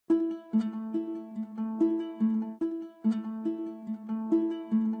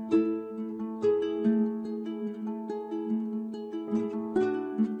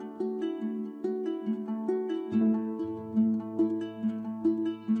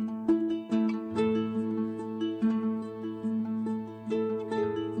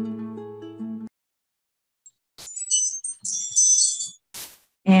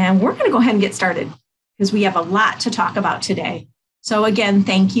And we're going to go ahead and get started because we have a lot to talk about today. So again,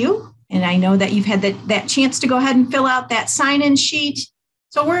 thank you. And I know that you've had that chance to go ahead and fill out that sign-in sheet.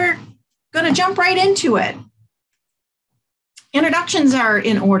 So we're going to jump right into it. Introductions are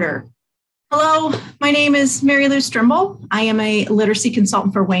in order. Hello, my name is Mary Lou Strimble. I am a literacy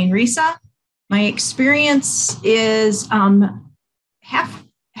consultant for Wayne Risa. My experience is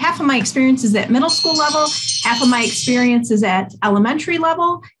half of my experience is at middle school level, half of my experience is at elementary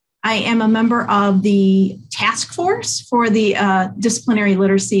level. I am a member of the task force for the Disciplinary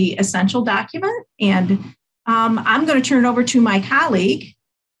Literacy Essential document. And I'm going to turn it over to my two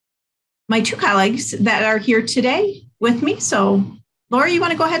colleagues that are here today with me. So Laura, you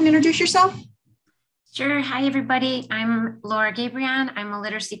want to go ahead and introduce yourself? Sure. Hi, everybody. I'm Laura Gabrion. I'm a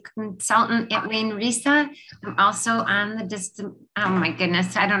literacy consultant at Wayne Risa. I'm also on the oh my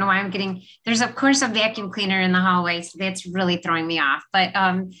goodness, I don't know why I'm getting, there's of course a vacuum cleaner in the hallway, so that's really throwing me off. But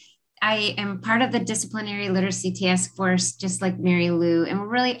I am part of the Disciplinary Literacy Task Force, just like Mary Lou, and we're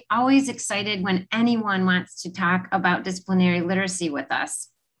really always excited when anyone wants to talk about disciplinary literacy with us.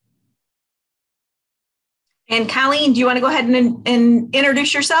 And Colleen, do you want to go ahead and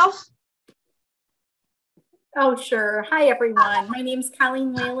introduce yourself? Oh, sure. Hi, everyone. My name's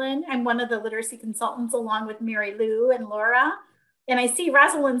Colleen Whalen. I'm one of the literacy consultants along with Mary Lou and Laura. And I see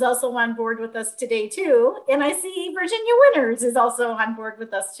Rosalind's also on board with us today, too. And I see Virginia Winters is also on board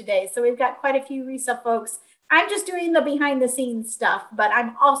with us today. So we've got quite a few RISA folks. I'm just doing the behind the scenes stuff, but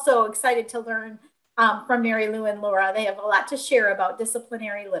I'm also excited to learn from Mary Lou and Laura. They have a lot to share about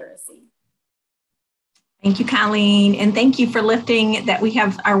disciplinary literacy. Thank you, Colleen. And thank you for lifting that we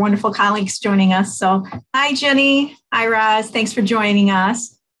have our wonderful colleagues joining us. So hi, Jenny. Hi, Roz. Thanks for joining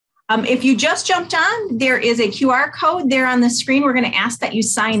us. If you just jumped on, there is a QR code there on the screen. We're going to ask that you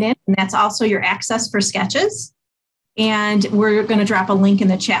sign in, and that's also your access for sketches. And we're going to drop a link in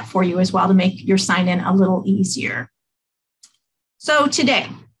the chat for you as well to make your sign in a little easier. So today,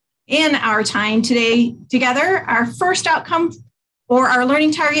 in our time today together, our first outcome or our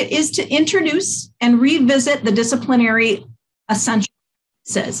learning target is to introduce and revisit the disciplinary essentials.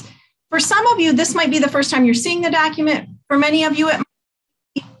 For some of you, this might be the first time you're seeing the document. For many of you, it might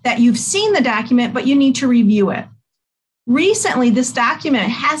be that you've seen the document, but you need to review it. Recently, this document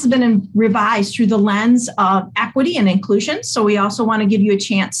has been revised through the lens of equity and inclusion. So we also want to give you a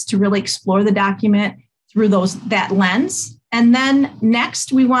chance to really explore the document through that lens. And then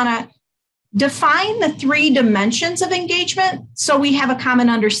next, we want to define the 3 dimensions of engagement so we have a common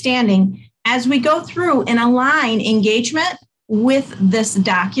understanding as we go through and align engagement with this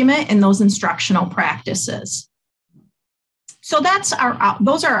document and those instructional practices. So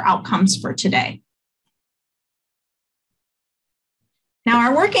those are our outcomes for today. Now,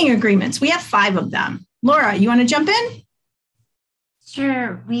 our working agreements, we have 5 of them. Laura, you want to jump in?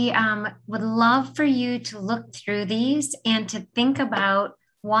 Sure. We would love for you to look through these and to think about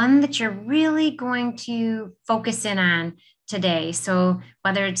one that you're really going to focus in on today. So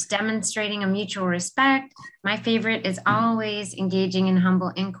whether it's demonstrating a mutual respect, my favorite is always engaging in humble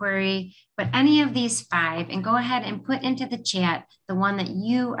inquiry, but any of these 5, and go ahead and put into the chat the one that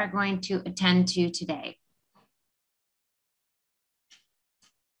you are going to attend to today.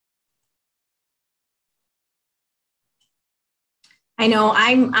 I know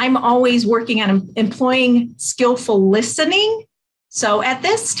I'm always working on employing skillful listening. So at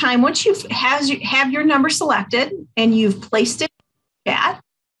this time, once you have your number selected and you've placed it in the chat,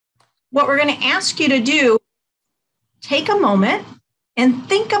 what we're going to ask you to do, take a moment and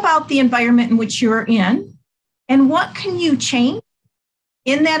think about the environment in which you're in and what can you change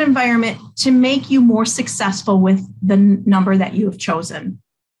in that environment to make you more successful with the number that you have chosen.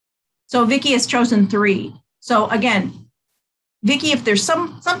 So Vicki has chosen 3. So again, Vicki, if there's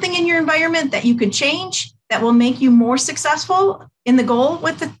something in your environment that you could change that will make you more successful in the goal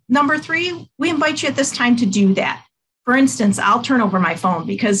with the number 3, we invite you at this time to do that. For instance, I'll turn over my phone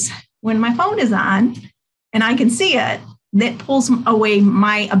because when my phone is on and I can see it, that pulls away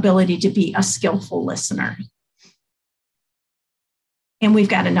my ability to be a skillful listener. And we've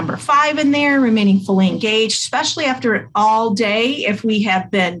got a number 5 in there, remaining fully engaged, especially after all day. If we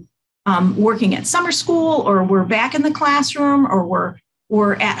have been working at summer school, or we're back in the classroom, or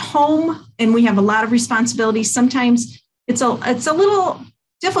we're at home and we have a lot of responsibilities, sometimes it's a little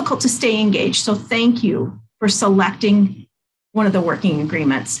difficult to stay engaged. So thank you for selecting one of the working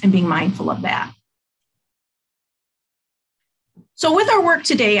agreements and being mindful of that. So with our work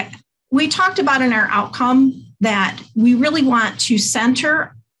today, we talked about in our outcome that we really want to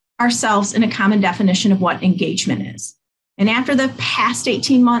center ourselves in a common definition of what engagement is. And after the past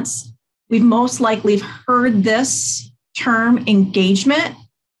 18 months, we've most likely heard this term engagement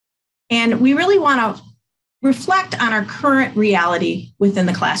And we really want to reflect on our current reality within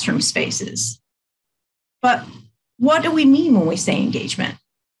the classroom spaces. But what do we mean when we say engagement?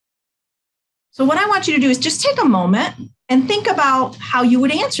 So what I want you to do is just take a moment and think about how you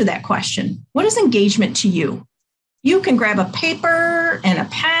would answer that question. What is engagement to you? You can grab a paper and a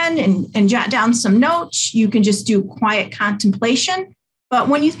pen and jot down some notes. You can just do quiet contemplation. But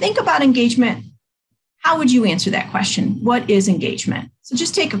when you think about engagement, how would you answer that question? What is engagement? So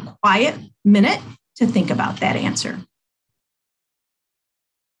just take a quiet minute to think about that answer.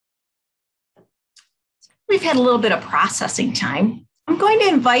 We've had a little bit of processing time. I'm going to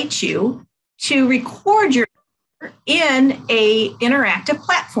invite you to record your in an interactive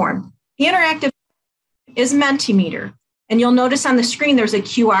platform. The interactive is Mentimeter. And you'll notice on the screen there's a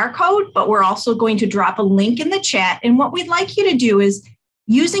QR code, but we're also going to drop a link in the chat. And what we'd like you to do is,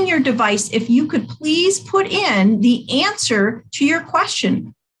 using your device, if you could please put in the answer to your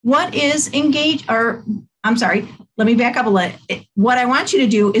question. What is engage, or I'm sorry, let me back up a little. What I want you to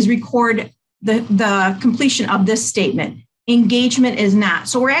do is record the completion of this statement. Engagement is not.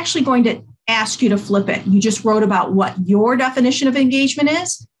 So we're actually going to ask you to flip it. You just wrote about what your definition of engagement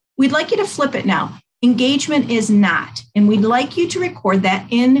is. We'd like you to flip it now. Engagement is not. And we'd like you to record that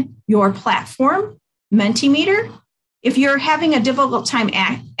in your platform, Mentimeter. If you're having a difficult time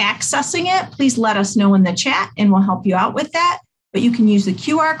accessing it, please let us know in the chat and we'll help you out with that. But you can use the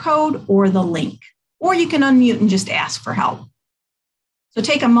QR code or the link, or you can unmute and just ask for help. So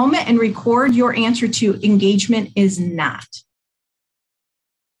take a moment and record your answer to engagement is not.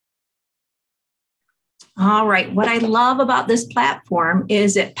 All right, what I love about this platform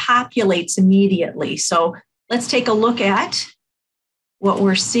is it populates immediately. So let's take a look at what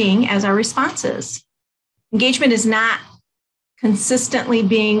we're seeing as our responses. Engagement is not consistently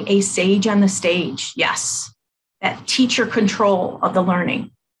being a sage on the stage. Yes, that teacher control of the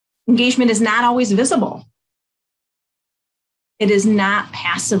learning. Engagement is not always visible. It is not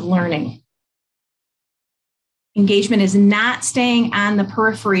passive learning. Engagement is not staying on the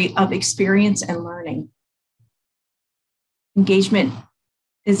periphery of experience and learning. Engagement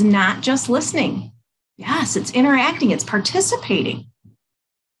is not just listening. Yes, it's interacting, it's participating.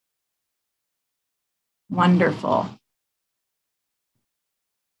 Wonderful.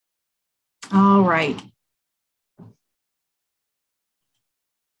 All right.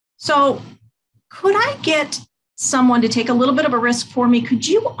 So could I get someone to take a little bit of a risk for me? Could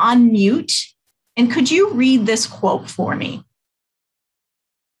you unmute and could you read this quote for me?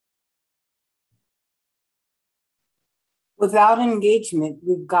 Without engagement,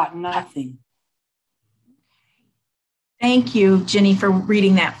 we've got nothing. Thank you, Ginny, for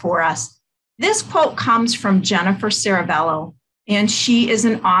reading that for us. This quote comes from Jennifer Saravello, and she is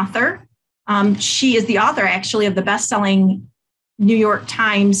an author. She is the author, actually, of the best-selling New York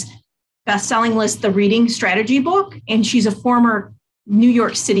Times best-selling list, The Reading Strategy book, and she's a former New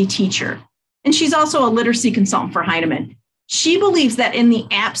York City teacher. And she's also a literacy consultant for Heinemann. She believes that in the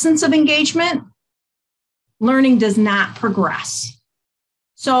absence of engagement, learning does not progress.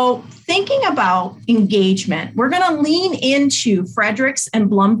 So thinking about engagement, we're going to lean into Fredericks and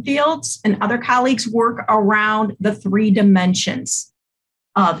Blumfield's and other colleagues' work around the 3 dimensions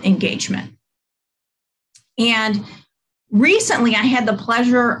of engagement. And recently, I had the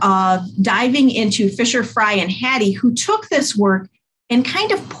pleasure of diving into Fisher, Fry, and Hattie, who took this work and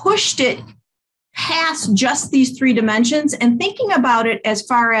kind of pushed it past just these 3 dimensions and thinking about it as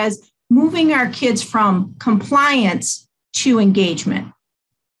far as moving our kids from compliance to engagement.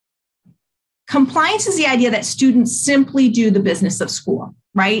 Compliance is the idea that students simply do the business of school,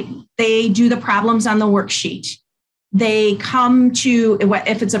 right? They do the problems on the worksheet. They come to,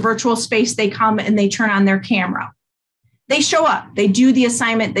 if it's a virtual space, they come and they turn on their camera. They show up, they do the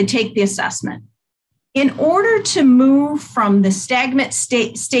assignment, they take the assessment. In order to move from the stagnant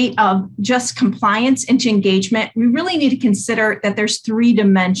state of just compliance into engagement, we really need to consider that there's 3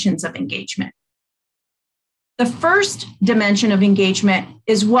 dimensions of engagement. The first dimension of engagement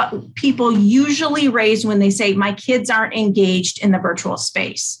is what people usually raise when they say, my kids aren't engaged in the virtual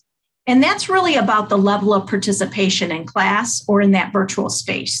space. And that's really about the level of participation in class or in that virtual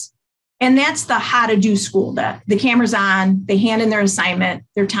space. And that's the how to do school. The camera's on, they hand in their assignment,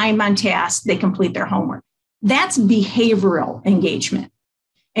 their time on task, they complete their homework. That's behavioral engagement.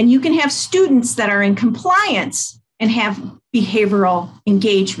 And you can have students that are in compliance and have behavioral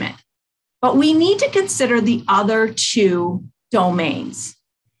engagement. But we need to consider the other 2 domains,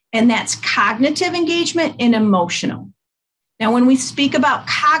 and that's cognitive engagement and emotional. Now, when we speak about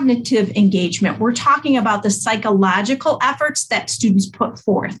cognitive engagement, we're talking about the psychological efforts that students put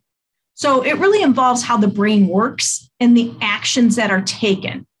forth. So it really involves how the brain works and the actions that are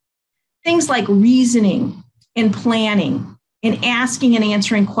taken. things like reasoning and planning and asking and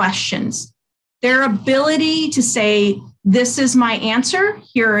answering questions. Their ability to say, this is my answer,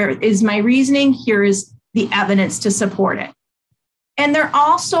 here is my reasoning, here is the evidence to support it. And they're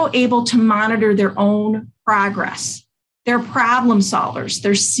also able to monitor their own progress. They're problem solvers,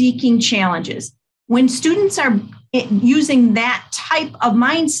 they're seeking challenges. When students are using that type of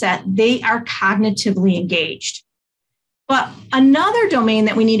mindset, they are cognitively engaged. But another domain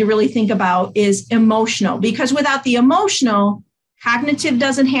that we need to really think about is emotional, because without the emotional, cognitive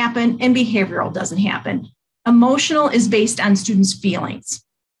doesn't happen and behavioral doesn't happen. Emotional is based on students' feelings.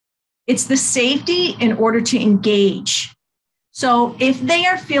 It's the safety in order to engage. So if they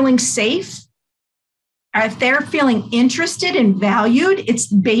are feeling safe, or if they're feeling interested and valued, it's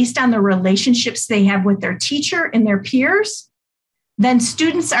based on the relationships they have with their teacher and their peers, then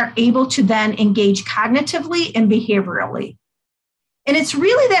students are able to then engage cognitively and behaviorally. And it's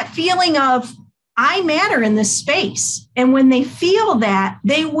really that feeling of, I matter in this space. And when they feel that,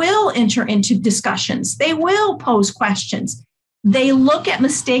 they will enter into discussions. They will pose questions. They look at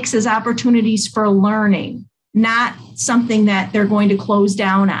mistakes as opportunities for learning, not something that they're going to close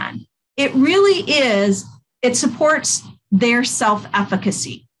down on. It really is, it supports their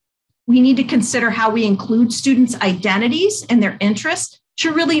self-efficacy. We need to consider how we include students' identities and their interests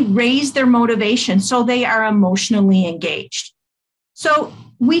to really raise their motivation so they are emotionally engaged. So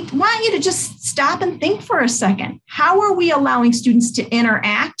we want you to just stop and think for a second. How are we allowing students to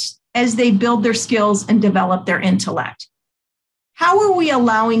interact as they build their skills and develop their intellect? How are we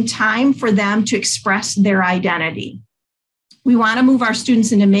allowing time for them to express their identity? We want to move our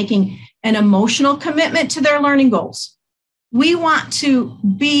students into making an emotional commitment to their learning goals. We want to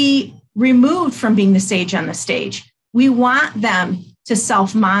be removed from being the sage on the stage. We want them to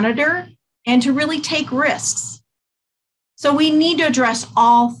self-monitor and to really take risks. So we need to address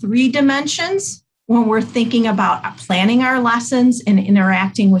all three dimensions when we're thinking about planning our lessons and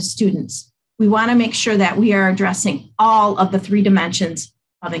interacting with students. We want to make sure that we are addressing all of the three dimensions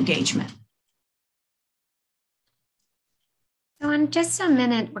of engagement. So in just a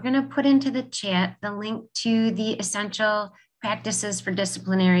minute, we're going to put into the chat the link to the essential practices for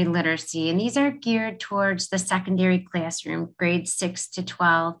disciplinary literacy. And these are geared towards the secondary classroom, grades 6 to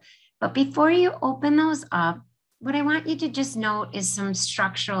 12. But before you open those up, what I want you to just note is some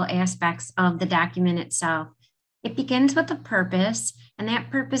structural aspects of the document itself. It begins with a purpose, and that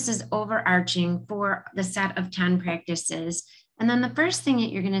purpose is overarching for the set of 10 practices. And then the first thing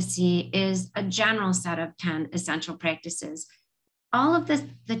that you're going to see is a general set of 10 essential practices. All of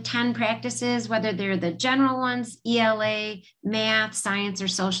the 10 practices, whether they're the general ones, ELA, math, science, or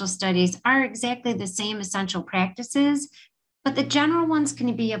social studies, are exactly the same essential practices, but the general ones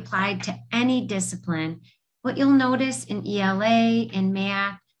can be applied to any discipline. What you'll notice in ELA, in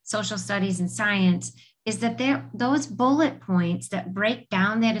math, social studies, and science is that those bullet points that break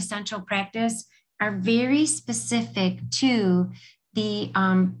down that essential practice are very specific to the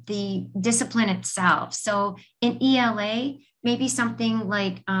discipline itself. So in ELA, maybe something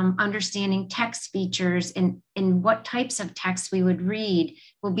like understanding text features and what types of text we would read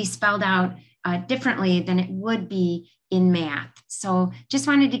will be spelled out differently than it would be in math. So just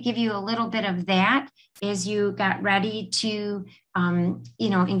wanted to give you a little bit of that as you got ready to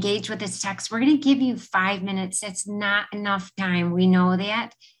engage with this text. We're going to give you 5 minutes. That's not enough time. We know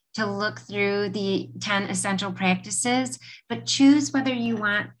that, to look through the 10 essential practices, but choose whether you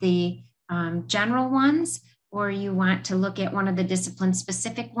want the general ones or you want to look at one of the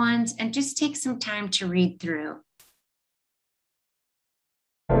discipline-specific ones, and just take some time to read through.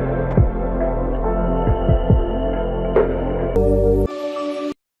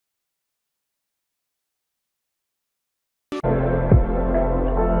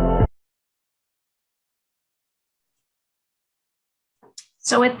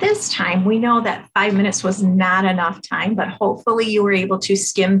 So at this time, we know that 5 minutes was not enough time, but hopefully you were able to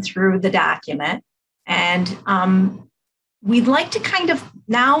skim through the document. And we'd like to kind of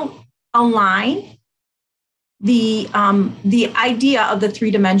now align the idea of the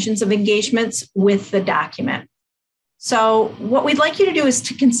three dimensions of engagements with the document. So what we'd like you to do is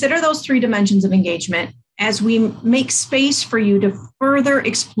to consider those three dimensions of engagement as we make space for you to further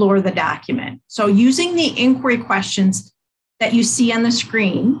explore the document. So using the inquiry questions that you see on the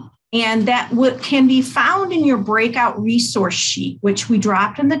screen, and that can be found in your breakout resource sheet, which we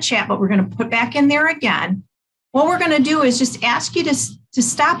dropped in the chat, but we're going to put back in there again. What we're going to do is just ask you to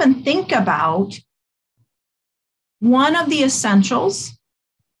stop and think about one of the essentials.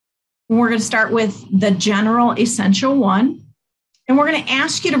 We're going to start with the general essential one, and we're going to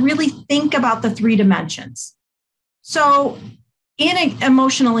ask you to really think about the three dimensions. So in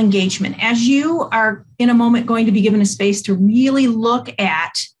emotional engagement, as you are in a moment going to be given a space to really look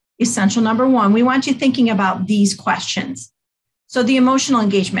at essential number one, we want you thinking about these questions. So the emotional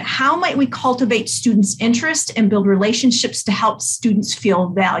engagement, how might we cultivate students' interest and build relationships to help students feel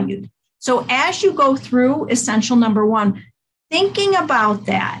valued? So as you go through essential number one, thinking about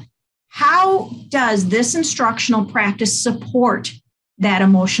that, how does this instructional practice support that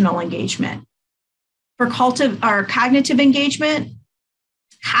emotional engagement? For cognitive engagement,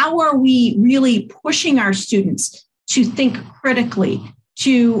 how are we really pushing our students to think critically,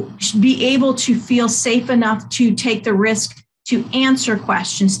 to be able to feel safe enough to take the risk to answer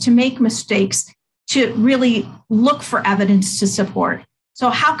questions, to make mistakes, to really look for evidence to support? So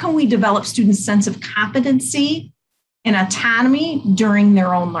how can we develop students' sense of competency and autonomy during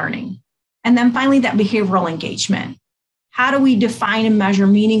their own learning? And then finally, that behavioral engagement. How do we define and measure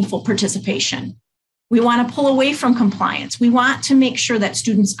meaningful participation? We want to pull away from compliance. We want to make sure that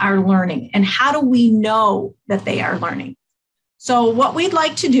students are learning. And how do we know that they are learning? So what we'd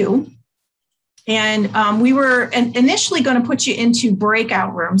like to do, and we were initially going to put you into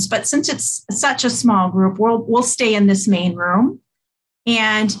breakout rooms, but since it's such a small group, we'll stay in this main room.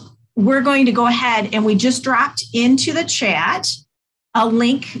 And we're going to go ahead, and we just dropped into the chat a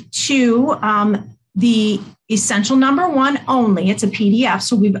link to the essential number one only. It's a PDF,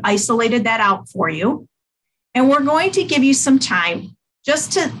 so we've isolated that out for you. And we're going to give you some time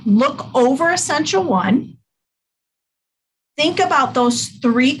just to look over essential one. Think about those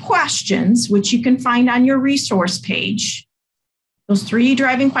 3 questions, which you can find on your resource page, those 3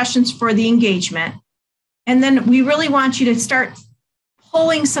 driving questions for the engagement. And then we really want you to start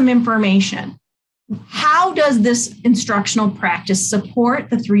pulling some information. How does this instructional practice support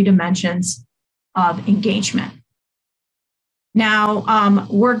the 3 dimensions of engagement? Now,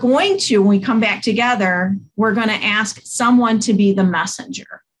 we're going to, when we come back together, we're going to ask someone to be the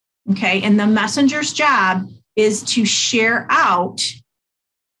messenger, okay? And the messenger's job is to share out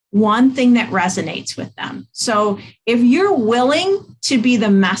one thing that resonates with them. So if you're willing to be the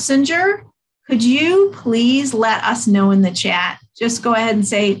messenger, could you please let us know in the chat? Just go ahead and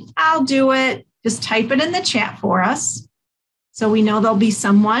say, I'll do it. Just type it in the chat for us, so we know there'll be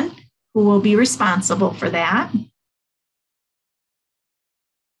someone who will be responsible for that.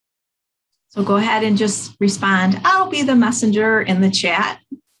 So go ahead and just respond, I'll be the messenger, in the chat.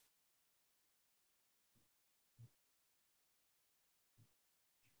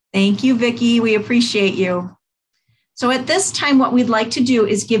 Thank you, Vicki. We appreciate you. So at this time, what we'd like to do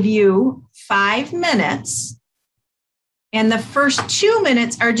is give you 5 minutes. And the first 2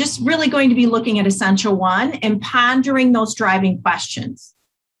 minutes are just really going to be looking at essential one and pondering those driving questions.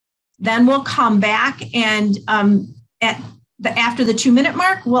 Then we'll come back, and after the 2-minute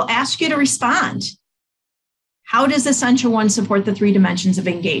mark, we'll ask you to respond. How does essential one support the 3 dimensions of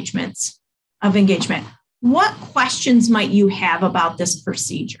engagement? What questions might you have about this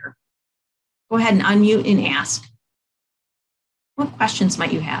procedure? Go ahead and unmute and ask. What questions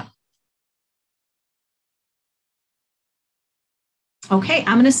might you have? Okay,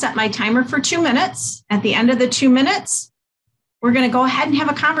 I'm going to set my timer for 2 minutes. At the end of the 2 minutes, we're going to go ahead and have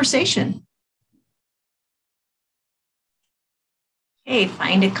a conversation. Okay,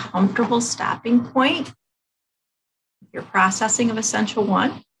 find a comfortable stopping point with your processing of essential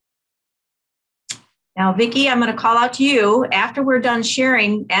one. Now, Vicki, I'm going to call out to you. After we're done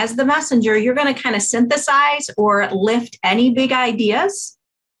sharing, as the messenger, you're going to kind of synthesize or lift any big ideas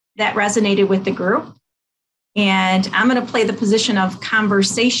that resonated with the group. And I'm going to play the position of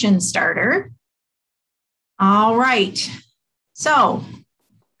conversation starter. All right. So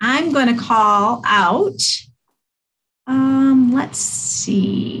I'm going to call out, let's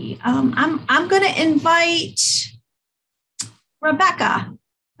see. I'm going to invite Rebecca.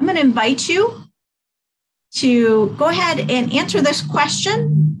 I'm going to invite you to go ahead and answer this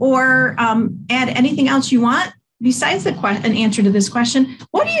question, or add anything else you want besides an answer to this question.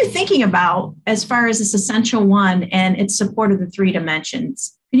 What are you thinking about as far as this essential one and its support of the 3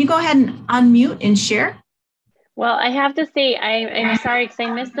 dimensions? Can you go ahead and unmute and share? Well, I have to say, I'm sorry because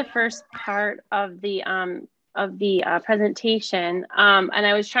I missed the first part of the presentation. And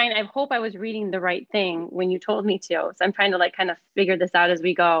I hope I was reading the right thing when you told me to. So I'm trying to kind of figure this out as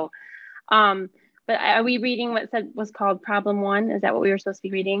we go. But are we reading what was called problem 1? Is that what we were supposed to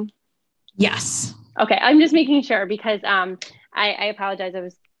be reading? Yes. Okay, I'm just making sure because I apologize. I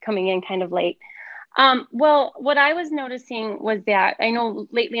was coming in kind of late. Well, what I was noticing was that I know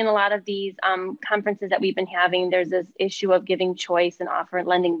lately in a lot of these conferences that we've been having, there's this issue of giving choice and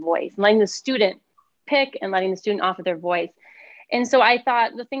lending voice, and letting the student pick and letting the student offer their voice. And so I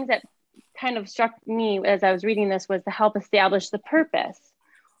thought the things that kind of struck me as I was reading this was to help establish the purpose.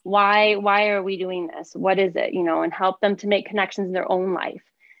 Why are we doing this? What is it, and help them to make connections in their own life.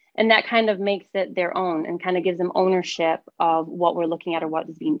 And that kind of makes it their own and kind of gives them ownership of what we're looking at or what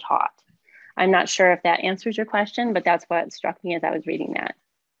is being taught. I'm not sure if that answers your question, but that's what struck me as I was reading that.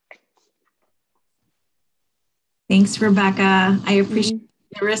 Thanks, Rebecca. I appreciate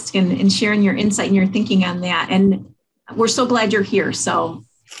the risk and sharing your insight and your thinking on that. And we're so glad you're here. So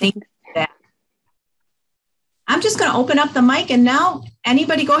thank you for that. I'm just going to open up the mic, and now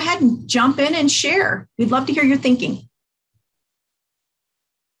anybody go ahead and jump in and share. We'd love to hear your thinking.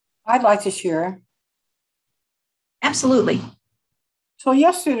 I'd like to share. Absolutely. So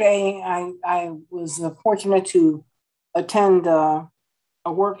yesterday, I was fortunate to attend a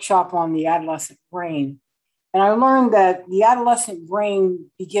workshop on the adolescent brain. And I learned that the adolescent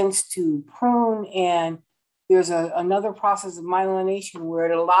brain begins to prune, and there's another process of myelination where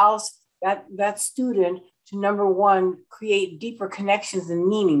it allows that student to, number one, create deeper connections and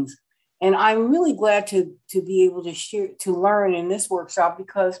meanings. And I'm really glad to be able to share, to learn in this workshop,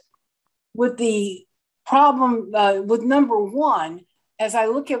 because with the problem, with number one, as I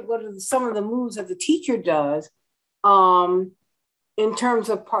look at what are some of the moves that the teacher does in terms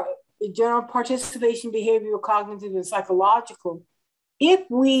of general participation, behavioral, cognitive, and psychological, if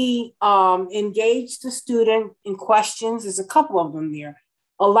we engage the student in questions, there's a couple of them there,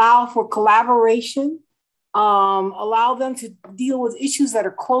 allow for collaboration, allow them to deal with issues that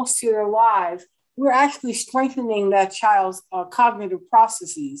are close to their lives, we're actually strengthening that child's cognitive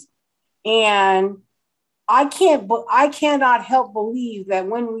processes. And I cannot help believe that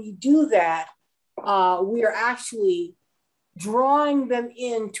when we do that, we are actually drawing them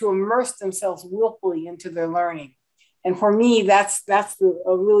in to immerse themselves willfully into their learning. And for me, that's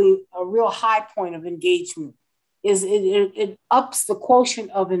a real high point of engagement. Is it ups the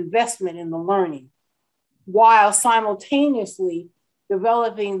quotient of investment in the learning, while simultaneously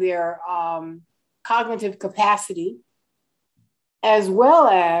developing their cognitive capacity, as well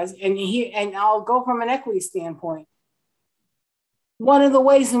as, and I'll go from an equity standpoint. One of the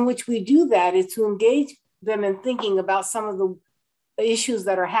ways in which we do that is to engage them in thinking about some of the issues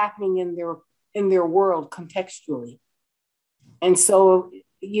that are happening in their world contextually. And so,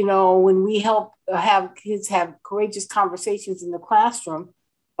 when we help have kids have courageous conversations in the classroom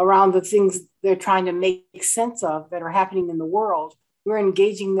around the things they're trying to make sense of that are happening in the world, we're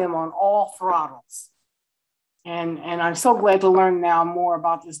engaging them on all throttles. And I'm so glad to learn now more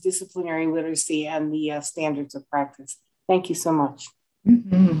about this disciplinary literacy and the standards of practice. Thank you so much.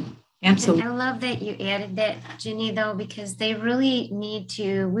 Mm-hmm. Absolutely. I love that you added that, Ginny, though, because they really need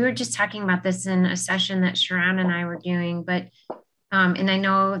to, we were just talking about this in a session that Sharon and I were doing, but, and I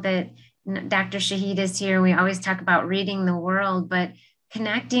know that Dr. Shahid is here. We always talk about reading the world, but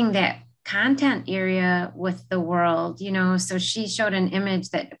connecting that content area with the world, so she showed an image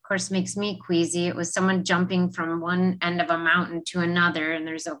that of course makes me queasy. It was someone jumping from one end of a mountain to another. And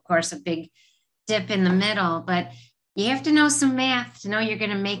there's of course a big dip in the middle, but you have to know some math to know you're going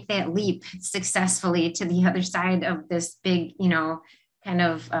to make that leap successfully to the other side of this big, kind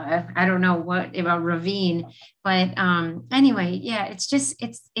of, I don't know what, a ravine. But anyway, yeah, it's just,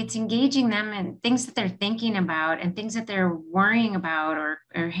 it's engaging them in things that they're thinking about and things that they're worrying about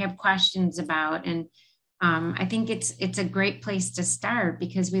or have questions about. And I think it's a great place to start,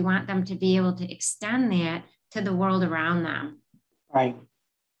 because we want them to be able to extend that to the world around them. Right.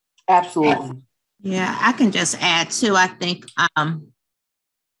 Absolutely. Yeah, I can just add too. I think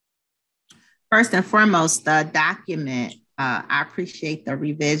first and foremost, the document, I appreciate the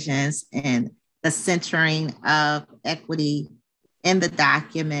revisions and the centering of equity in the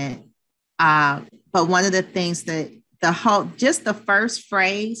document. But one of the things that just the first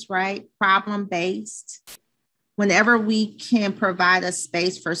phrase, right? Problem-based. Whenever we can provide a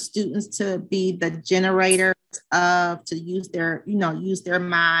space for students to be the generators to use their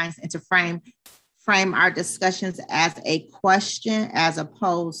minds and to frame our discussions as a question as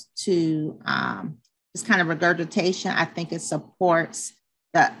opposed to just kind of regurgitation, I think it supports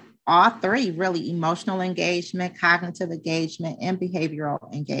all three, really: emotional engagement, cognitive engagement, and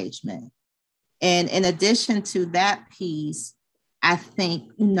behavioral engagement. And in addition to that piece, I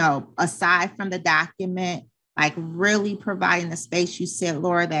think, aside from the document, like really providing the space, you said,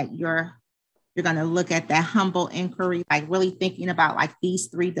 Laura, that you're going to look at that humble inquiry, like really thinking about like these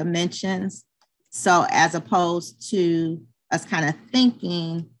three dimensions. So as opposed to us kind of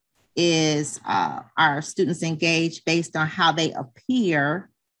thinking, is our students engaged based on how they appear?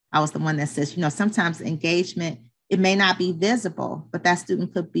 I was the one that says, sometimes engagement, it may not be visible, but that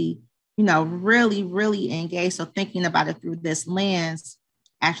student could be, really, really engaged. So thinking about it through this lens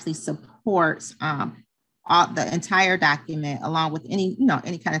actually supports all the entire document, along with any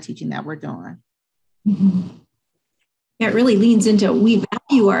kind of teaching that we're doing. Mm-hmm. Yeah, it really leans into, we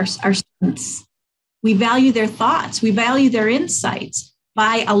value our students. We value their thoughts. We value their insights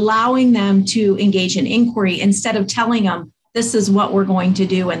by allowing them to engage in inquiry instead of telling them, this is what we're going to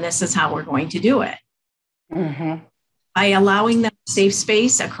do and this is how we're going to do it. Mm-hmm. By allowing them a safe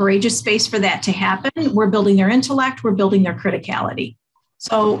space, a courageous space for that to happen, we're building their intellect, we're building their criticality.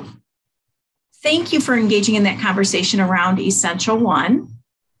 So thank you for engaging in that conversation around Essential One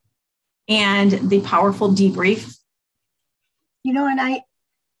and the powerful debrief. And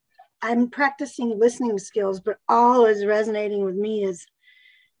I'm practicing listening skills, but all is resonating with me is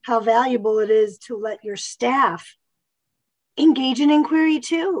how valuable it is to let your staff engage in inquiry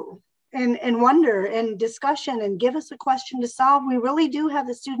too, and wonder and discussion and give us a question to solve. We really do have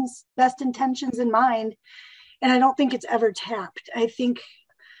the students' best intentions in mind. And I don't think it's ever tapped. I think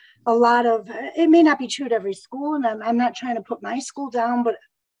a lot of, it may not be true at every school, and I'm not trying to put my school down, but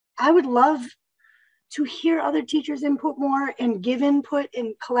I would love to hear other teachers input more and give input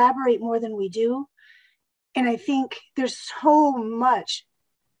and collaborate more than we do. And I think there's so much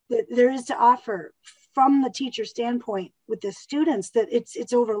that there is to offer from the teacher standpoint with the students that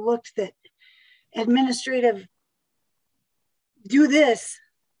it's overlooked, that administrative do this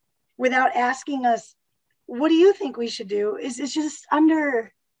without asking us, what do you think we should do? It's just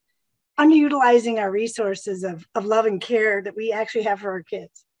underutilizing our resources of love and care that we actually have for our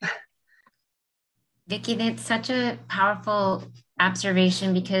kids. Vicki, that's such a powerful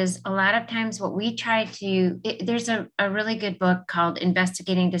observation, because a lot of times what we try to, there's a really good book called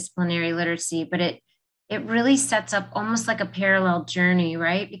Investigating Disciplinary Literacy, but it really sets up almost like a parallel journey,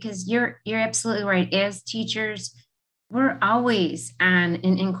 right? Because you're absolutely right. As teachers, we're always on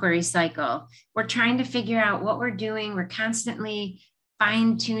an inquiry cycle. We're trying to figure out what we're doing. We're constantly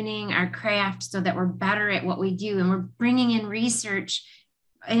fine-tuning our craft so that we're better at what we do. And we're bringing in research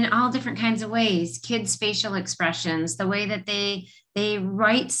in all different kinds of ways, kids' facial expressions, the way that they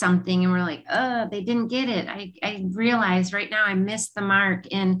write something and we're like, oh, they didn't get it. I realize right now I missed the mark.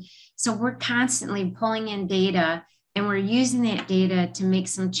 And so we're constantly pulling in data and we're using that data to make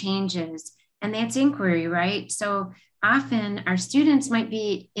some changes. And that's inquiry, right? So often our students might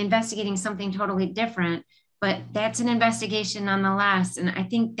be investigating something totally different, but that's an investigation nonetheless. And I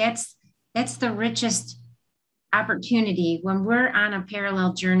think that's the richest opportunity when we're on a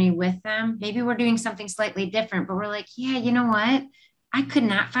parallel journey with them. Maybe we're doing something slightly different, but we're like, yeah, you know what? I could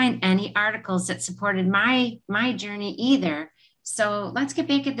not find any articles that supported my journey either. So let's get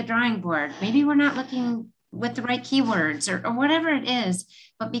back at the drawing board. Maybe we're not looking with the right keywords or whatever it is,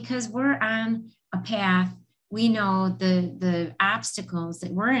 but because we're on a path, we know the obstacles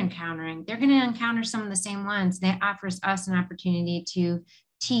that we're encountering, they're going to encounter some of the same ones. That offers us an opportunity to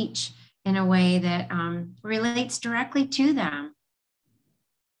teach in a way that relates directly to them.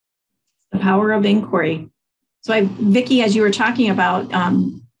 The power of inquiry. So Vicki, as you were talking about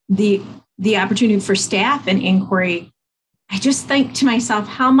the opportunity for staff and inquiry, I just think to myself,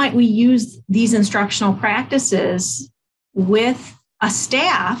 how might we use these instructional practices with a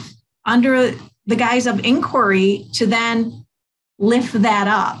staff under the guise of inquiry to then lift that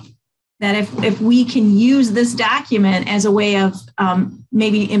up? That if we can use this document as a way of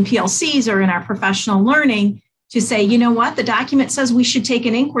maybe in PLCs or in our professional learning to say, you know what, the document says we should take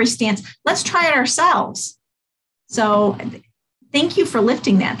an inquiry stance. Let's try it ourselves. So thank you for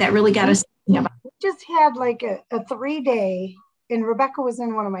lifting that. That really got us thinking about it. We just had like a 3-day, and Rebecca was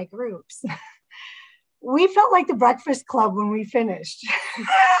in one of my groups. We felt like the Breakfast Club when we finished.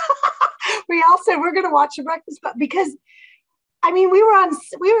 We all said, we're going to watch the Breakfast Club, because I mean, we were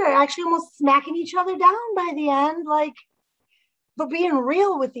actually almost smacking each other down by the end, like, but being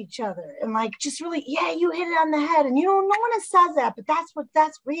real with each other and like, just really, yeah, you hit it on the head. And no one says that, but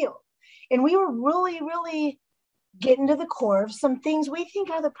that's real. And we were really, really getting to the core of some things we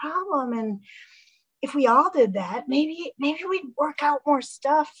think are the problem. And if we all did that, maybe we'd work out more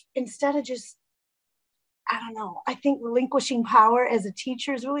stuff instead of just, I don't know. I think relinquishing power as a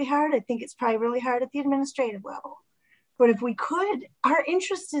teacher is really hard. I think it's probably really hard at the administrative level. But if we could, our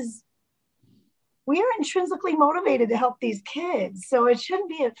interest is, we are intrinsically motivated to help these kids. So it shouldn't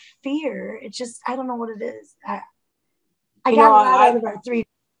be a fear. It's just, I don't know what it is. I got a lot out of our 3.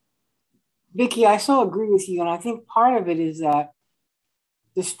 Vicki, I so agree with you. And I think part of it is that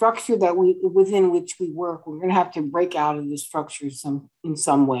the structure that within which we work, we're going to have to break out of the structure in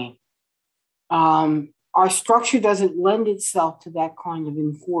some way. Our structure doesn't lend itself to that kind of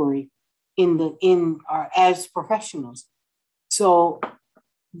inquiry as professionals. So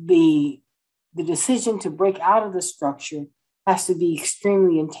the decision to break out of the structure has to be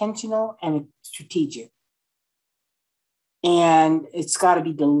extremely intentional and strategic. And it's got to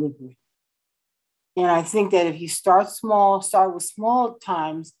be deliberate. And I think that if you start with small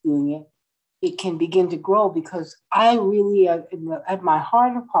times doing it, it can begin to grow, because I really, at my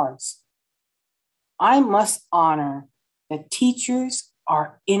heart of hearts, I must honor that teachers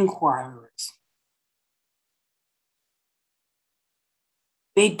are inquirers.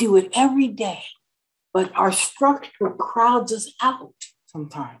 They do it every day, but our structure crowds us out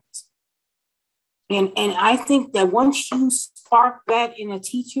sometimes. And I think that once you spark that in a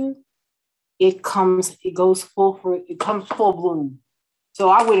teacher, it comes full bloom. So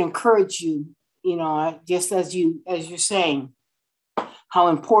I would encourage you, just as you're saying, how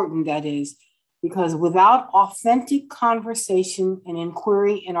important that is, because without authentic conversation and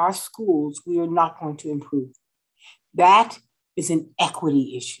inquiry in our schools, we are not going to improve. That is an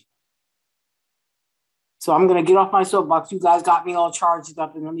equity issue. So I'm going to get off my soapbox. You guys got me all charged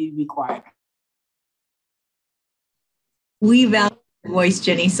up, and let me be quiet. We value your voice,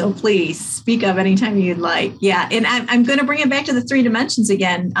 Jenny, so please speak up anytime you'd like. Yeah, and I'm going to bring it back to the 3 dimensions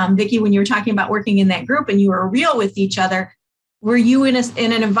again. Vicki, when you were talking about working in that group and you were real with each other, were you in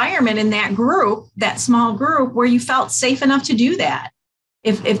an environment in that group, that small group, where you felt safe enough to do that?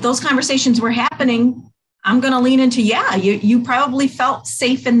 If those conversations were happening, I'm going to lean into, you probably felt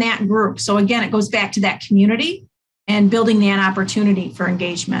safe in that group. So again, it goes back to that community and building that opportunity for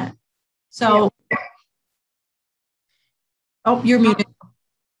engagement. So, Oh, you're muted.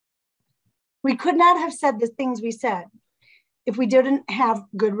 We could not have said the things we said if we didn't have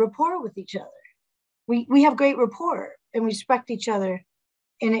good rapport with each other. We have great rapport and we respect each other.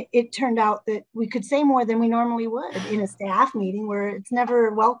 And it turned out that we could say more than we normally would in a staff meeting where it's never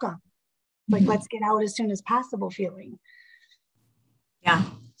welcome. Like, let's get out as soon as possible feeling. Yeah.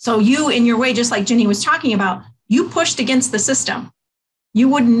 So you, in your way, just like Jenny was talking about, you pushed against the system. You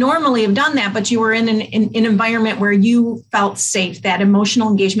wouldn't normally have done that, but you were in an environment where you felt safe. That emotional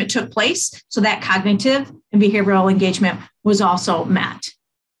engagement took place. So that cognitive and behavioral engagement was also met.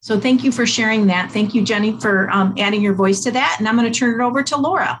 So thank you for sharing that. Thank you, Jenny, for adding your voice to that. And I'm going to turn it over to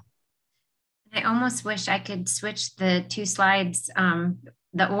Laura. I almost wish I could switch the 2 slides,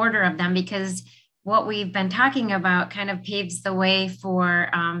 the order of them, because what we've been talking about kind of paves the way for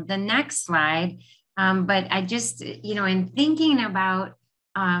the next slide. But I just, in thinking about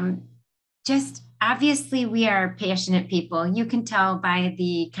just obviously we are passionate people. You can tell by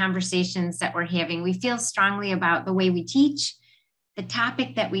the conversations that we're having. We feel strongly about the way we teach, the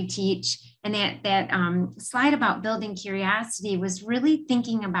topic that we teach, and that slide about building curiosity was really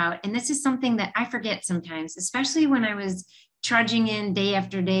thinking about, and this is something that I forget sometimes, especially when I was trudging in day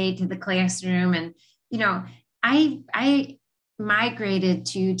after day to the classroom. And, I migrated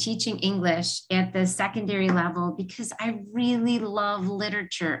to teaching English at the secondary level because I really love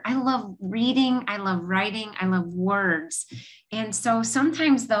literature. I love reading, I love writing, I love words. And so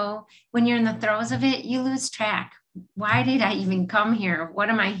sometimes though, when you're in the throes of it, you lose track. Why did I even come here? What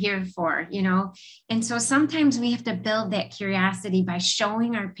am I here for? And so sometimes we have to build that curiosity by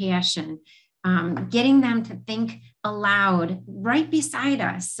showing our passion, getting them to think aloud right beside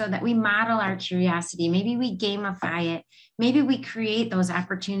us so that we model our curiosity. Maybe we gamify it. Maybe we create those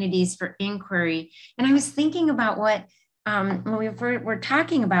opportunities for inquiry. And I was thinking about what, when we're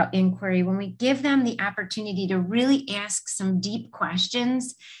talking about inquiry, when we give them the opportunity to really ask some deep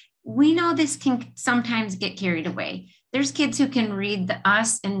questions, we know this can sometimes get carried away. There's kids who can read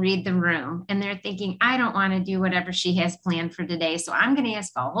us and read the room, and they're thinking, I don't want to do whatever she has planned for today. So I'm going to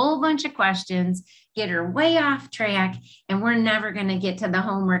ask a whole bunch of questions, get her way off track, and we're never going to get to the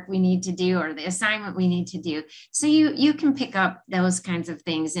homework we need to do or the assignment we need to do. So you can pick up those kinds of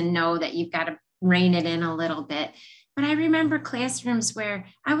things and know that you've got to rein it in a little bit. But I remember classrooms where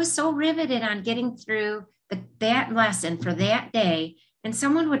I was so riveted on getting through that lesson for that day, and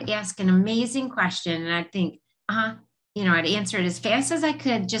someone would ask an amazing question, and I'd think, I'd answer it as fast as I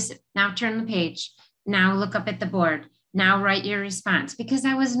could. Just now turn the page. Now look up at the board. Now write your response, because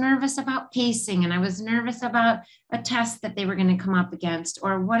I was nervous about pacing and I was nervous about a test that they were going to come up against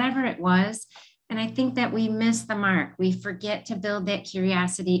or whatever it was. And I think that we miss the mark. We forget to build that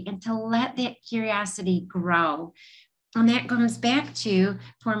curiosity and to let that curiosity grow. And that comes back to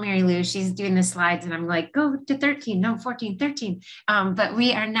poor Mary Lou. She's doing the slides and I'm like, go to 13, no, 14, 13. But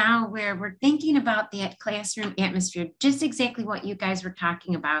we are now where we're thinking about that classroom atmosphere, just exactly what you guys were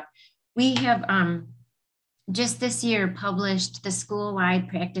talking about. We have just this year published the school-wide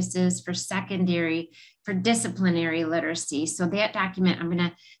practices for secondary for disciplinary literacy. So that document, I'm going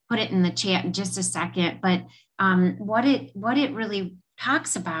to put it in the chat in just a second. But what it really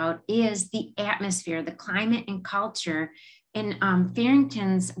talks about is the atmosphere, the climate and culture And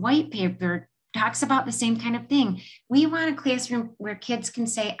Farrington's white paper talks about the same kind of thing. We want a classroom where kids can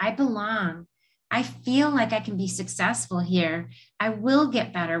say, I belong. I feel like I can be successful here. I will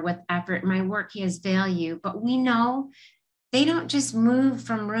get better with effort. My work has value. But we know they don't just move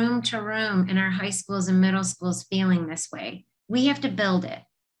from room to room in our high schools and middle schools feeling this way. We have to build it.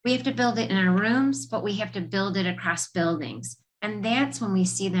 We have to build it in our rooms, but we have to build it across buildings. And that's when we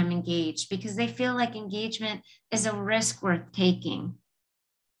see them engaged, because they feel like engagement is a risk worth taking.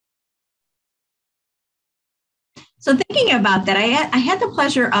 So thinking about that, I had the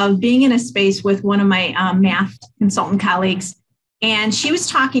pleasure of being in a space with one of my math consultant colleagues, and she was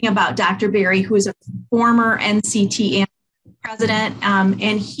talking about Dr. Berry, who is a former NCT president,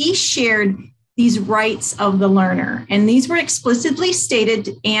 and he shared these rights of the learner. And these were explicitly stated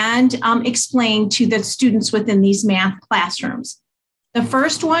and explained to the students within these math classrooms. The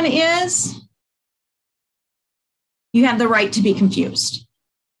first one is you have the right to be confused.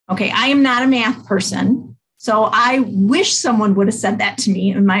 Okay, I am not a math person, so I wish someone would have said that to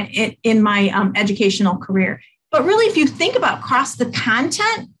me in my educational career. But really, if you think about across the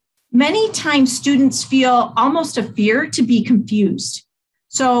content, many times students feel almost a fear to be confused.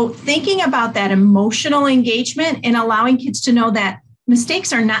 So thinking about that emotional engagement and allowing kids to know that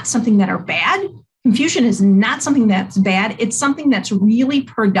mistakes are not something that are bad. Confusion is not something that's bad. It's something that's really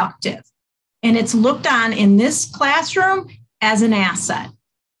productive. And it's looked on in this classroom as an asset.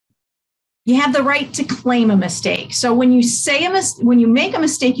 You have the right to claim a mistake. So when you say when you make a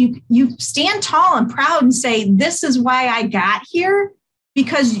mistake, you stand tall and proud and say, this is why I got here,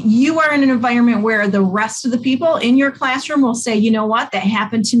 because you are in an environment where the rest of the people in your classroom will say, you know what, that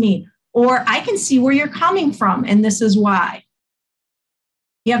happened to me. Or I can see where you're coming from, and this is why.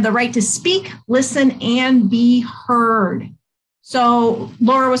 You have the right to speak, listen, and be heard. So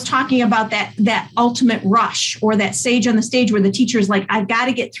Laura was talking about that ultimate rush, or that sage on the stage where the teacher is like, I've got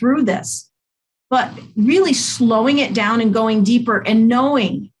to get through this. But really slowing it down and going deeper and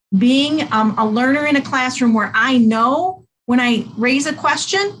knowing, being a learner in a classroom where I know when I raise a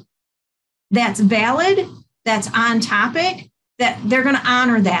question that's valid, that's on topic, that they're going to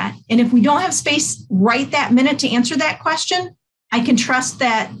honor that. And if we don't have space right that minute to answer that question, I can trust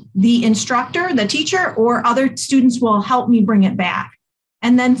that the instructor, the teacher, or other students will help me bring it back.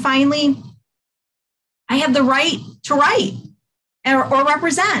 And then finally, I have the right to write or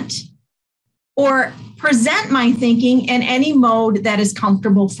represent or present my thinking in any mode that is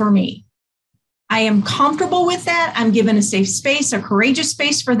comfortable for me. I am comfortable with that. I'm given a safe space, a courageous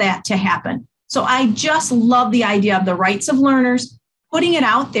space for that to happen. So I just love the idea of the rights of learners, putting it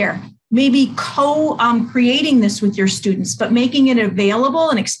out there, maybe creating this with your students, but making it available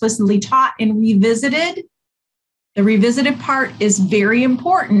and explicitly taught and revisited. The revisited part is very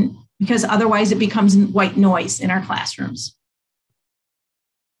important because otherwise it becomes white noise in our classrooms.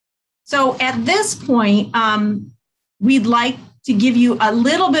 So at this point, we'd like to give you a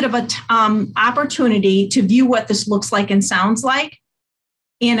little bit of an opportunity to view what this looks like and sounds like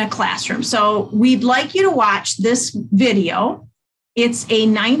in a classroom. So we'd like you to watch this video. It's a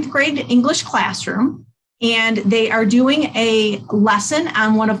 9th grade English classroom, and they are doing a lesson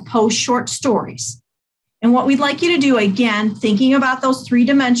on one of Poe's short stories. And what we'd like you to do, again, thinking about those 3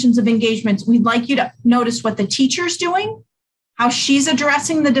 dimensions of engagement, we'd like you to notice what the teacher's doing, how she's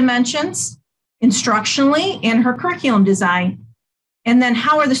addressing the dimensions instructionally in her curriculum design, and then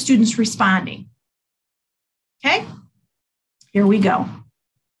how are the students responding? Okay, here we go.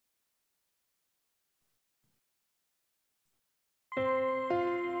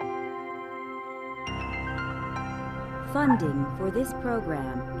 Funding for this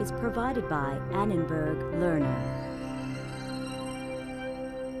program is provided by Annenberg Learner.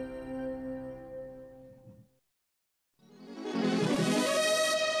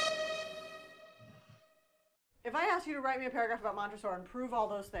 If I asked you to write me a paragraph about Montessori and prove all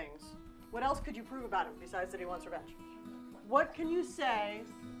those things, what else could you prove about him besides that he wants revenge? What can you say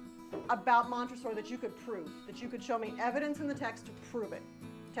about Montessori that you could prove, that you could show me evidence in the text to prove it?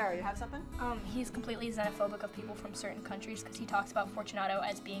 Tara, you have something? He's completely xenophobic of people from certain countries because he talks about Fortunato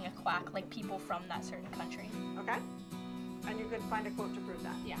as being a quack, like people from that certain country. Okay. And you could find a quote to prove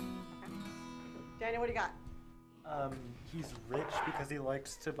that? Yeah. Okay. Daniel, what do you got? He's rich because he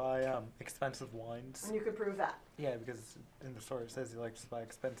likes to buy expensive wines. And you could prove that? Yeah, because in the story it says he likes to buy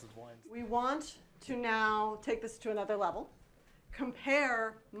expensive wines. We want to now take this to another level.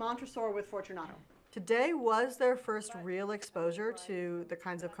 Compare Montessori with Fortunato. Today was their first real exposure to the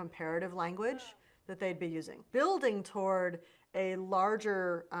kinds of comparative language that they'd be using. Building toward a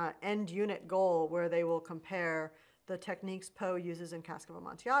larger end unit goal where they will compare the techniques Poe uses in Cask of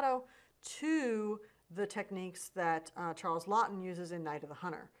Amontillado to the techniques that Charles Laughton uses in Night of the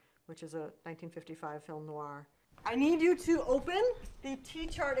Hunter, which is a 1955 film noir. I need you to open the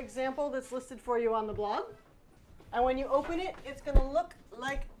T-chart example that's listed for you on the blog. And when you open it, it's going to look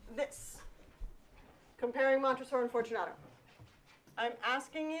like this, comparing Montresor and Fortunato. I'm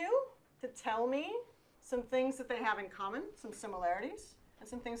asking you to tell me some things that they have in common, some similarities, and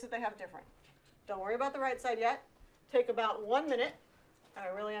some things that they have different. Don't worry about the right side yet. Take about 1 minute, and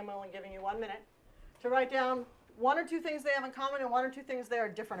I really am only giving you 1 minute, to write down 1 or 2 things they have in common and 1 or 2 things they are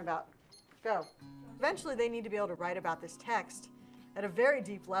different about. Go. Eventually, they need to be able to write about this text at a very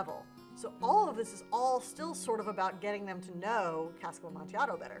deep level. So all of this is all still sort of about getting them to know Cask of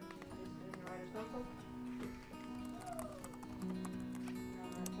Amontillado better.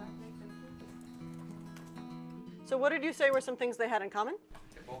 So what did you say were some things they had in common?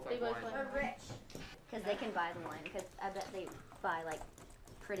 They both are rich. Because they can buy the wine. Because I bet they buy like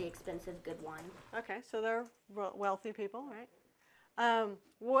pretty expensive good wine. Okay, so they're wealthy people, right?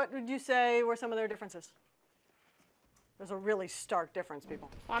 What would you say were some of their differences? There's a really stark difference, people.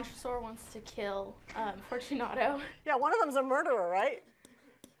 Montresor wants to kill Fortunato. Yeah, one of them's a murderer, right?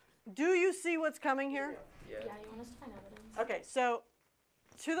 Do you see what's coming here? Yeah, you want us to find evidence. Okay, so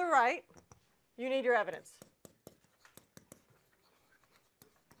to the right, you need your evidence.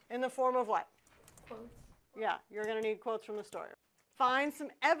 In the form of what? Quotes. Yeah, you're going to need quotes from the story. Find some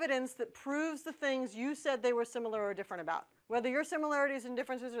evidence that proves the things you said they were similar or different about. Whether your similarities and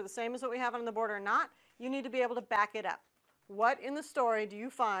differences are the same as what we have on the board or not, you need to be able to back it up. What in the story do you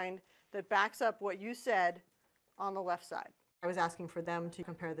find that backs up what you said on the left side? I was asking for them to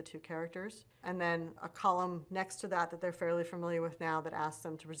compare the 2 characters, and then a column next to that they're fairly familiar with now that asks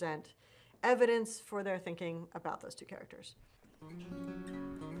them to present evidence for their thinking about those 2 characters.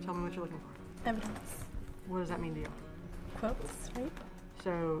 Tell me what you're looking for. Evidence. What does that mean to you? Quotes, right?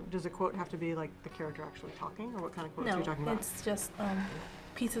 So does a quote have to be like the character actually talking, or what kind of quotes are you talking about? No, it's just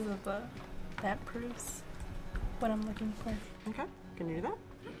pieces of that proves what I'm looking for. Okay, can you do that?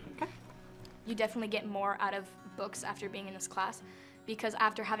 Okay. You definitely get more out of books after being in this class, because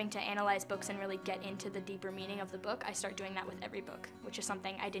after having to analyze books and really get into the deeper meaning of the book, I start doing that with every book, which is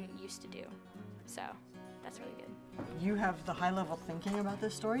something I didn't used to do. So that's really good. You have the high level thinking about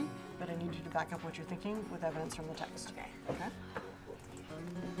this story, but I need you to back up what you're thinking with evidence from the text. Okay. Okay?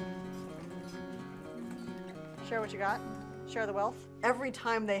 Share what you got. Share the wealth. Every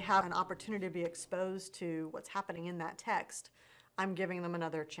time they have an opportunity to be exposed to what's happening in that text, I'm giving them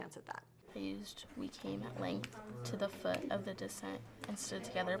another chance at that. We came at length to the foot of the descent and stood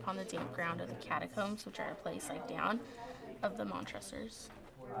together upon the damp ground of the catacombs, which are a place like down of the Montresors.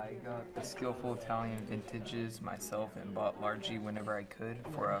 I got the skillful Italian vintages myself and bought largely whenever I could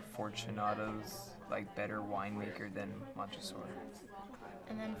for a Fortunato's better winemaker than Montresor.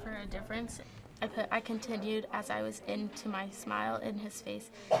 And then for a difference, I continued as I was into my smile in his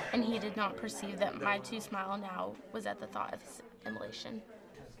face, and he did not perceive that my too smile now was at the thought of his immolation.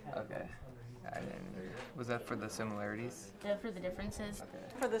 Okay. Was that for the similarities? Yeah, for the differences. Okay.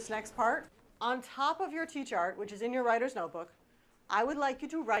 For this next part, on top of your T-chart, which is in your writer's notebook, I would like you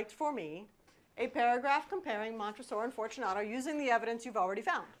to write for me a paragraph comparing Montresor and Fortunato using the evidence you've already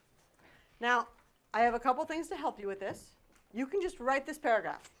found. Now, I have a couple things to help you with this. You can just write this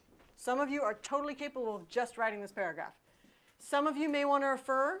paragraph. Some of you are totally capable of just writing this paragraph. Some of you may want to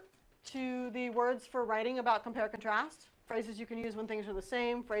refer to the words for writing about compare contrast, phrases you can use when things are the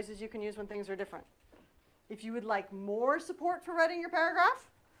same, phrases you can use when things are different. If you would like more support for writing your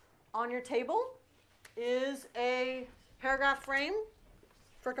paragraph, on your table is a paragraph frame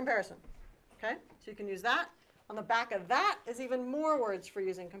for comparison. Okay, so you can use that. On the back of that is even more words for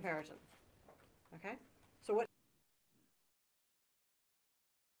using comparison. Okay, so what?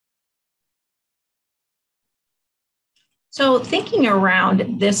 So thinking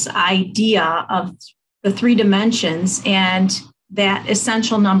around this idea of the 3 dimensions and that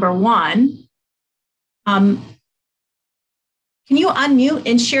essential number 1, can you unmute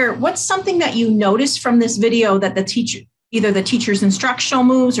and share what's something that you noticed from this video that the teacher, either the teacher's instructional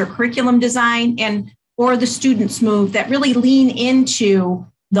moves or curriculum design or the students move that really lean into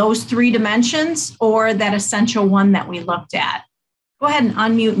those 3 dimensions or that essential 1 that we looked at? Go ahead and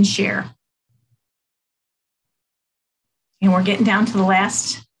unmute and share. And we're getting down to the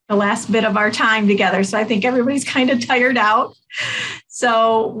last bit of our time together. So I think everybody's kind of tired out.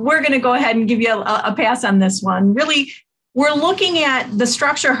 So we're going to go ahead and give you a pass on this one. Really, we're looking at the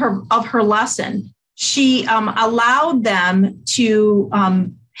structure of her lesson. She allowed them to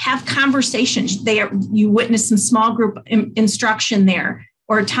have conversations. You witnessed some small group instruction there,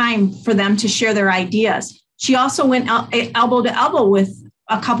 or time for them to share their ideas. She also went elbow to elbow with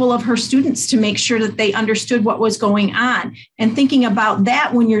a couple of her students to make sure that they understood what was going on. And thinking about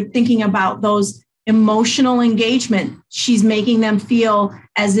that, when you're thinking about those emotional engagement, she's making them feel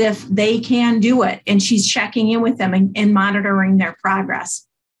as if they can do it. And she's checking in with them and monitoring their progress.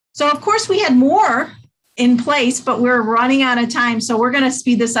 So of course we had more in place, but we're running out of time. So we're going to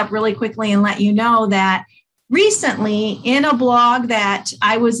speed this up really quickly and let you know that recently in a blog that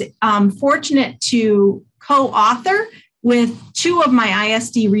I was fortunate to co-author with two of my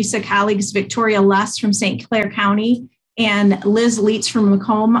ISD RISA colleagues, Victoria Less from St. Clair County and Liz Leitz from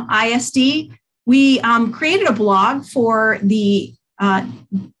Macomb ISD. We created a blog for the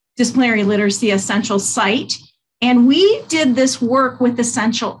Disciplinary Literacy Essential site, and we did this work with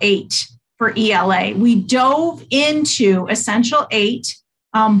Essential 8 for ELA. We dove into Essential 8,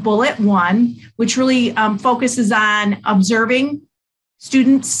 Bullet 1, which really focuses on observing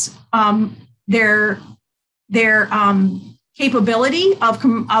students, their capability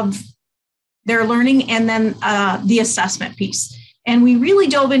of their learning, and then the assessment piece. And we really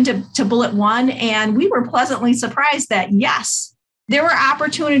dove into Bullet 1, and we were pleasantly surprised that, yes, there were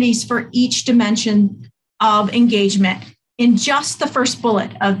opportunities for each dimension of engagement in just the first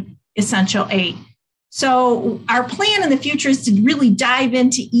bullet of Essential 8. So our plan in the future is to really dive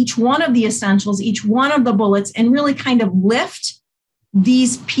into each one of the essentials, each one of the bullets, and really kind of lift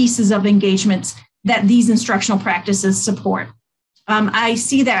these pieces of engagements that these instructional practices support. I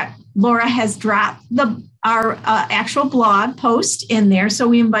see that Laura has dropped our actual blog post in there, so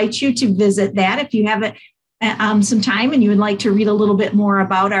we invite you to visit that. If you have some time and you would like to read a little bit more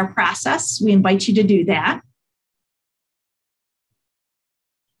about our process, we invite you to do that.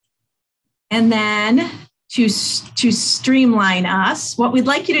 And then to streamline us, what we'd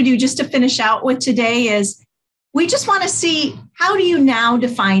like you to do just to finish out with today is we just want to see, how do you now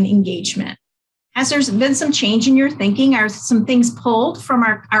define engagement? Has there been some change in your thinking? Are some things pulled from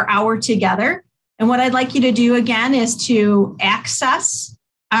our hour together? And what I'd like you to do again is to access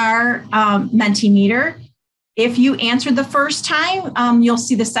our Mentimeter. If you answered the first time, you'll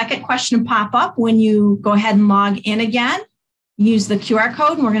see the second question pop up when you go ahead and log in again. Use the QR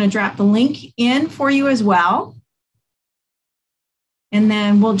code, and we're going to drop the link in for you as well. And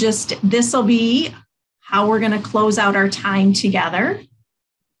then this will be how we're going to close out our time together.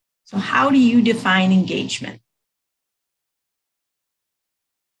 So how do you define engagement?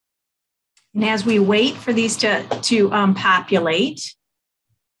 And as we wait for these to populate,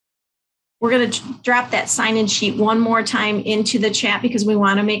 we're going to drop that sign-in sheet one more time into the chat because we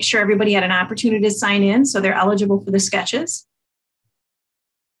want to make sure everybody had an opportunity to sign in so they're eligible for the sketches.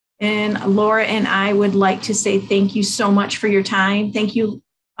 And Laura and I would like to say thank you so much for your time. Thank you,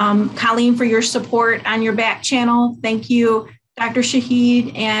 Colleen, for your support on your back channel. Thank you, Dr.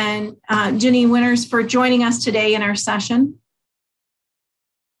 Shahid and Jenny Winters, for joining us today in our session.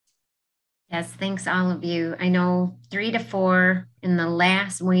 Yes, thanks all of you. I know 3 to 4 in the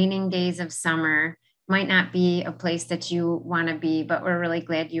last waning days of summer might not be a place that you want to be, but we're really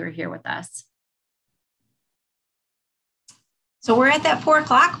glad you were here with us. So we're at that 4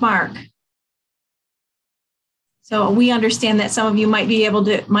 o'clock mark. So we understand that some of you might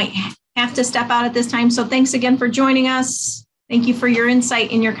have to step out at this time. So thanks again for joining us. Thank you for your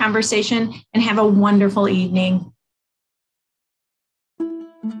insight in your conversation, and have a wonderful evening.